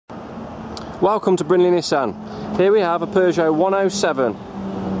Welcome to Brindley Nissan. Here we have a Peugeot 107.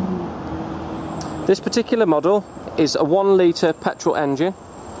 This particular model is a 1 litre petrol engine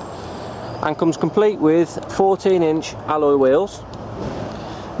and comes complete with 14-inch alloy wheels.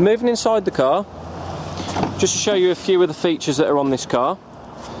 Moving inside the car, just to show you a few of the features that are on this car.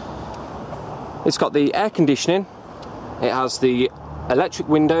 It's got the air conditioning, it has the electric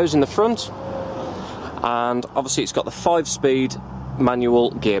windows in the front, and obviously it's got the 5-speed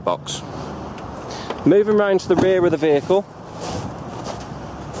manual gearbox. Moving round to the rear of the vehicle,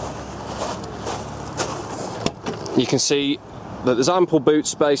 you can see that there's ample boot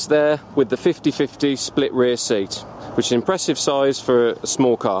space there with the 50-50 split rear seat, which is an impressive size for a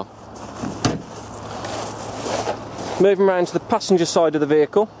small car. Moving round to the passenger side of the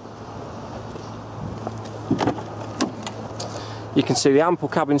vehicle, you can see the ample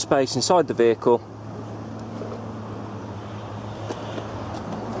cabin space inside the vehicle.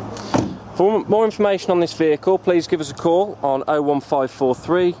 For more information on this vehicle, please give us a call on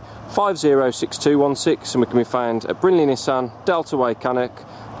 01543 506216 and we can be found at Brindley Nissan, Delta Way, Cannock,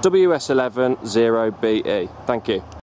 WS11 0BE. Thank you.